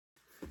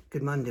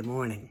Good Monday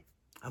morning.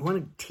 I want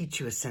to teach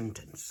you a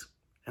sentence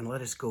and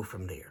let us go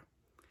from there.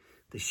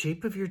 The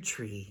shape of your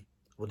tree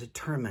will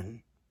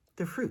determine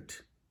the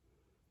fruit.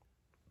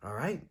 All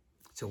right?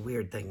 It's a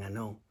weird thing, I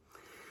know.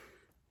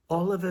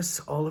 All of us,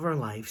 all of our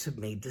lives have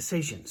made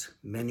decisions,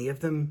 many of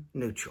them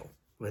neutral.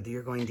 Whether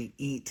you're going to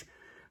eat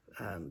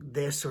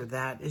this or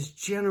that is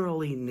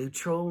generally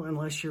neutral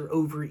unless you're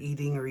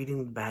overeating or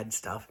eating bad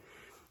stuff.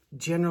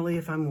 Generally,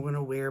 if I'm going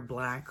to wear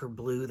black or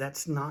blue,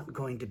 that's not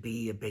going to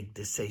be a big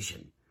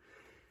decision.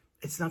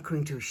 It's not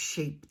going to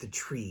shape the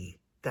tree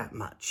that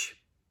much.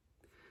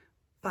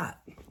 But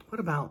what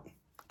about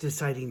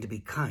deciding to be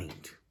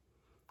kind?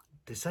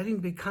 Deciding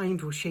to be kind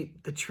will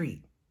shape the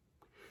tree.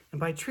 And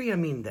by tree, I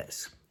mean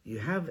this. You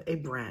have a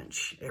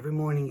branch. Every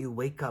morning you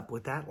wake up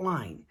with that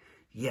line.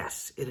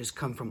 Yes, it has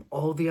come from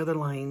all the other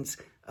lines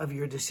of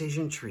your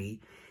decision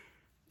tree,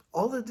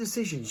 all the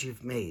decisions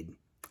you've made.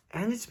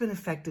 And it's been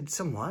affected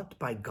somewhat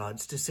by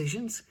God's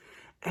decisions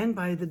and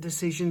by the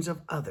decisions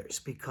of others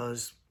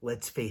because,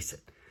 let's face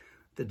it,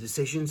 the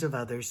decisions of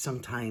others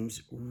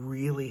sometimes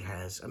really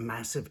has a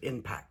massive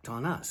impact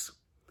on us.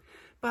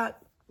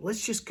 But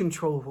let's just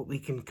control what we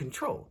can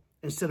control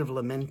instead of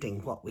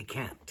lamenting what we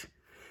can't.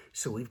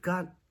 So we've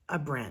got a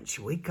branch.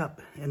 Wake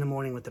up in the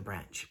morning with the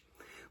branch.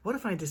 What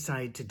if I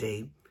decide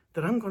today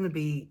that I'm going to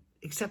be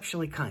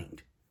exceptionally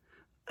kind?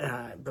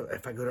 But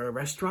if I go to a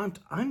restaurant,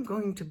 I'm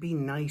going to be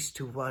nice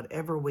to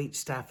whatever wait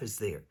staff is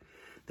there,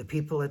 the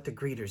people at the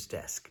greeter's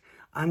desk.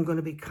 I'm going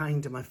to be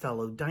kind to my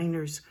fellow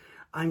diners.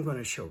 I'm going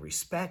to show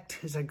respect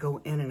as I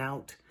go in and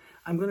out.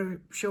 I'm going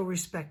to show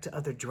respect to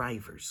other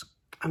drivers.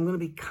 I'm going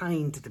to be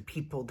kind to the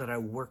people that I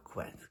work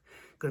with.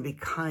 I'm going to be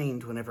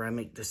kind whenever I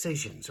make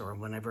decisions or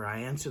whenever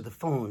I answer the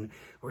phone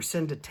or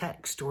send a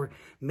text or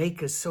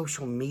make a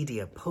social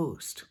media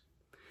post.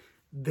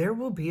 There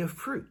will be a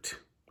fruit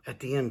at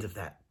the end of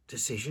that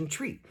decision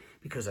tree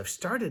because I've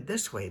started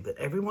this way, but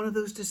every one of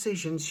those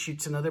decisions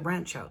shoots another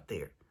branch out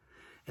there.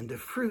 And the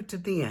fruit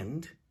at the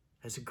end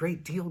has a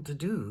great deal to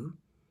do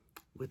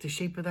with the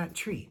shape of that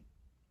tree.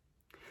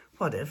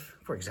 What if,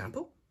 for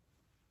example,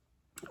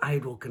 I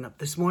had woken up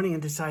this morning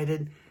and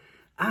decided,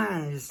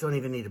 I just don't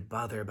even need to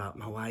bother about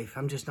my wife.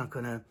 I'm just not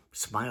going to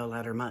smile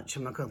at her much.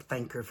 I'm not going to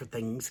thank her for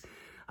things.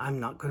 I'm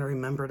not going to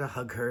remember to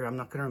hug her. I'm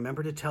not going to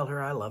remember to tell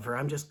her I love her.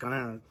 I'm just going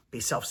to be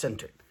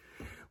self-centered.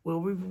 Well,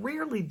 we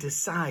rarely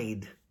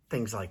decide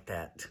things like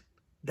that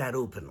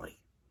openly.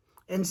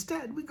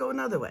 Instead, we go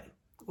another way.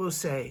 We'll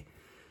say,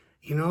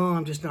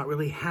 I'm just not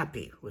really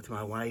happy with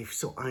my wife,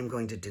 so I'm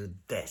going to do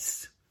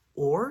this.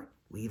 Or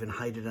we even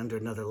hide it under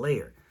another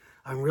layer.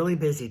 I'm really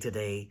busy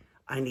today.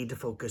 I need to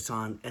focus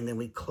on, and then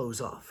we close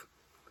off.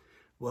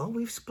 Well,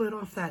 we've split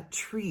off that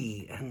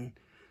tree, and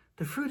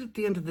the fruit at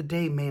the end of the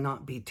day may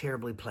not be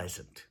terribly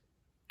pleasant.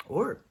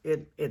 Or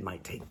it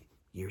might take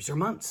years or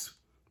months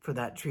for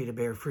that tree to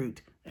bear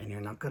fruit, and you're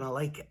not going to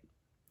like it.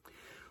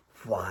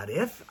 What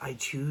if I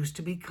choose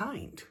to be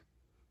kind?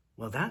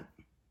 Well, that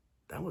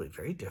will be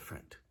very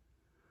different.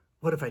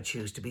 What if I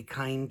choose to be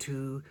kind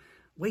to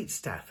wait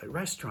staff at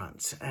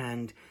restaurants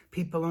and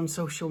people on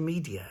social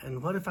media?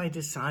 And what if I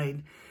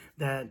decide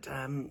that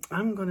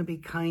I'm going to be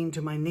kind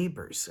to my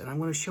neighbors and I'm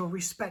going to show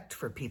respect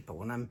for people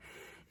when I'm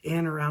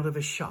in or out of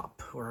a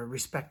shop or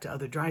respect to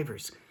other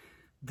drivers?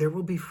 There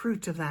will be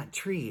fruit of that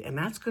tree, and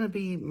that's going to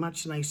be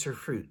much nicer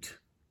fruit.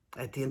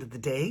 At the end of the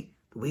day,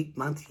 the week,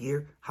 month,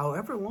 year,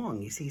 however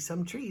long, you see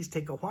some trees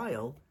take a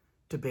while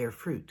to bear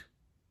fruit.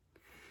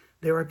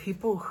 There are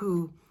people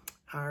who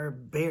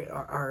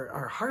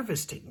are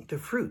harvesting the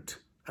fruit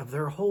of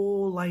their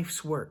whole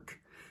life's work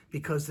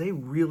because they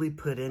really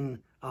put in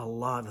a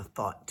lot of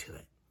thought to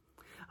it.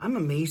 I'm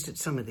amazed at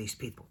some of these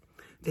people.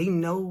 They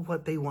know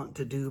what they want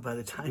to do by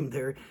the time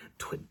they're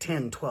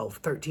 10, 12,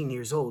 13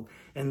 years old,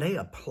 and they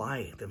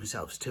apply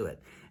themselves to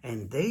it.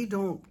 And they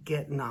don't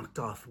get knocked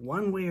off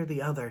one way or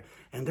the other,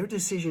 and their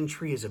decision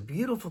tree is a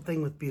beautiful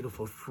thing with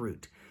beautiful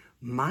fruit.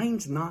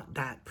 Mine's not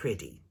that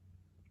pretty.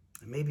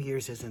 And maybe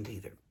yours isn't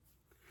either.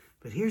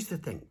 But here's the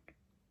thing.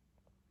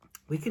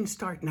 We can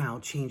start now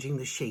changing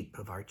the shape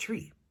of our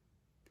tree.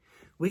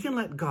 We can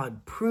let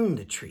God prune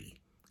the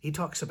tree. He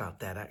talks about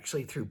that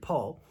actually through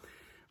Paul.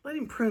 Let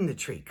him prune the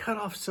tree, cut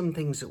off some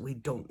things that we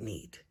don't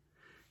need,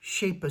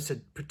 shape us a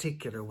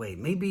particular way.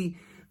 Maybe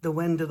the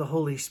wind of the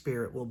Holy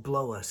Spirit will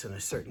blow us in a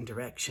certain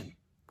direction.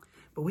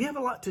 But we have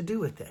a lot to do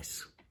with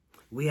this.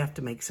 We have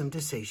to make some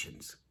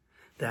decisions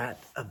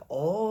that of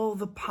all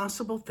the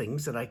possible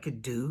things that I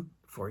could do,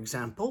 for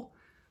example,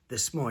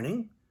 this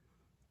morning,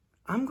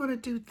 I'm going to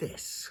do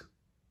this.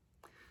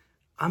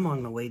 I'm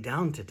on my way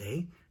down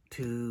today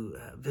to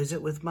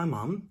visit with my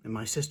mom, and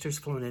my sister's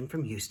flown in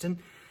from Houston,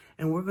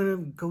 and we're going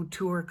to go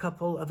tour a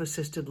couple of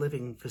assisted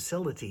living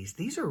facilities.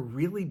 These are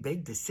really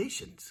big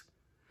decisions.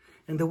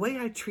 And the way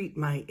I treat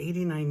my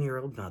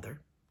 89-year-old mother,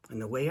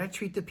 and the way I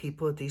treat the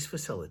people at these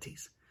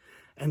facilities,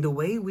 and the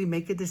way we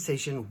make a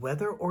decision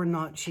whether or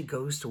not she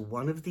goes to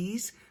one of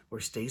these or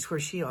stays where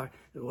she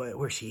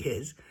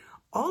is,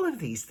 all of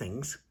these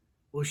things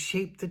will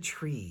shape the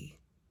tree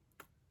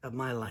of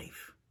my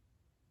life.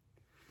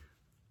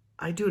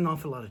 I do an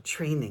awful lot of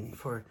training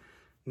for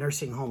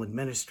nursing home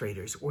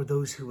administrators or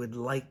those who would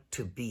like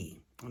to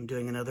be. I'm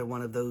doing another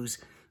one of those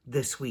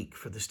this week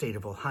for the state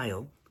of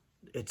Ohio.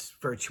 It's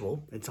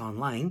virtual, it's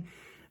online,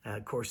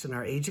 of course, in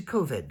our age of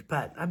COVID.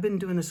 But I've been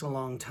doing this a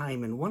long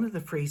time, and one of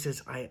the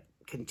phrases I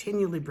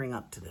continually bring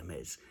up to them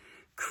is,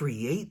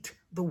 create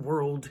the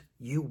world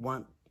you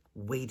want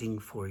waiting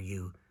for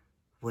you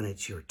when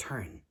it's your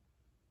turn.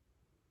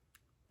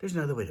 There's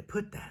another way to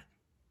put that.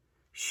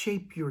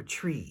 Shape your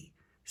tree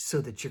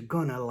so that you're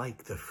gonna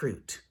like the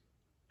fruit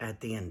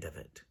at the end of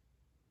it.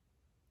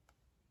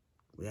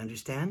 We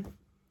understand?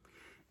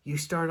 You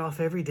start off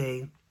every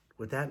day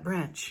with that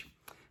branch,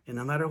 and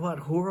no matter what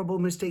horrible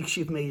mistakes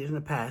you've made in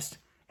the past,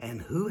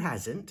 and who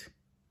hasn't,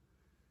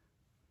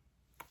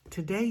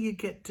 today you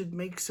get to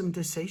make some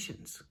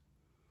decisions.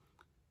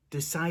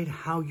 Decide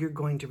how you're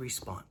going to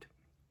respond.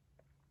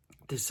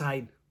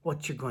 Decide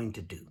what you're going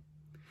to do.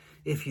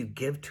 If you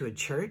give to a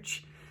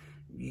church,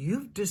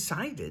 you've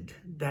decided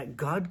that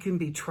God can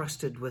be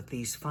trusted with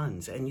these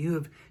funds, and you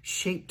have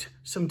shaped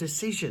some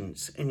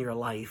decisions in your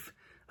life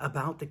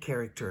about the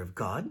character of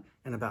God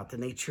and about the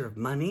nature of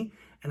money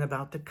and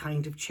about the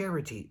kind of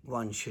charity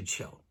one should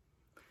show.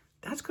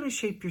 That's going to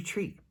shape your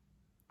tree.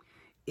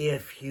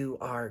 If you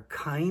are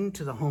kind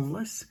to the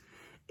homeless,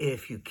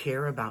 if you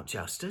care about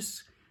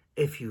justice,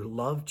 if you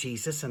love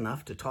Jesus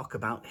enough to talk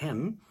about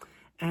him,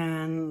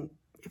 and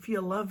if you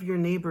love your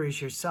neighbor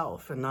as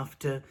yourself enough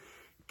to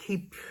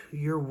keep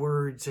your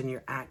words and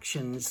your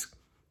actions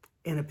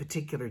in a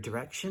particular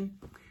direction,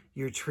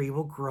 your tree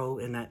will grow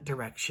in that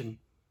direction,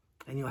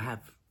 and you'll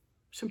have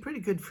some pretty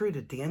good fruit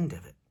at the end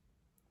of it.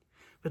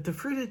 But the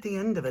fruit at the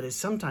end of it is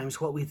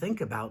sometimes what we think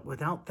about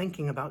without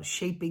thinking about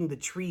shaping the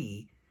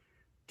tree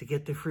to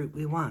get the fruit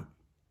we want.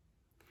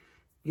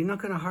 You're not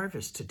going to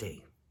harvest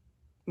today,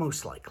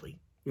 most likely.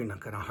 You're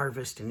not going to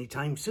harvest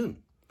anytime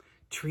soon.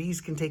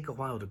 Trees can take a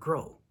while to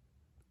grow,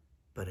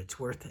 but it's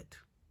worth it.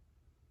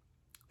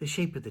 The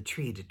shape of the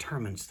tree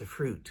determines the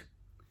fruit,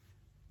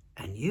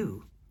 and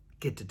you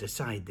get to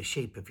decide the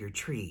shape of your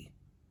tree,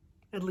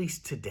 at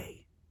least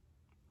today,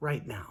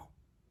 right now.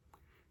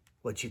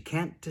 What you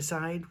can't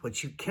decide,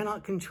 what you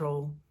cannot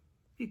control,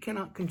 you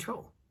cannot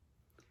control.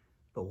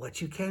 But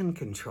what you can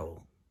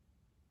control,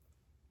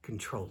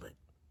 control it.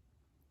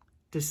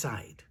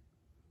 Decide,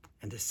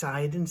 and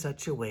decide in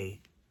such a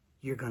way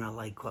you're going to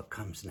like what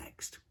comes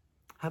next.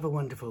 Have a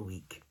wonderful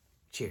week.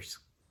 Cheers.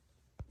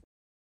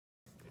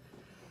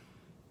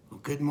 Well,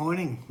 good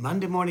morning.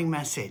 Monday morning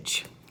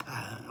message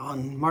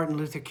on Martin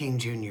Luther King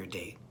Jr.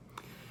 Day.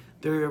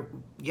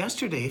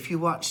 Yesterday, if you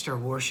watched our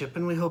worship,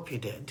 and we hope you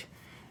did,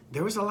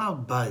 there was a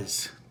loud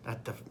buzz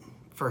at the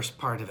first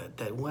part of it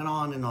that went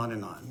on and on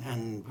and on.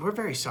 And we're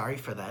very sorry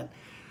for that.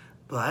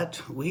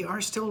 But we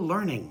are still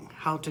learning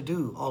how to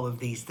do all of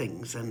these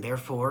things. And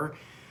therefore,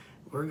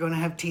 we're going to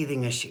have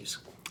teething issues.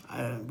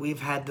 We've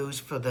had those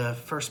for the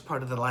first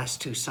part of the last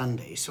 2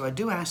 Sundays. So I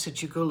do ask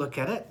that you go look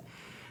at it.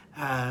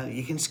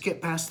 You can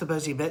skip past the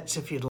buzzy bits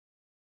if you'd like.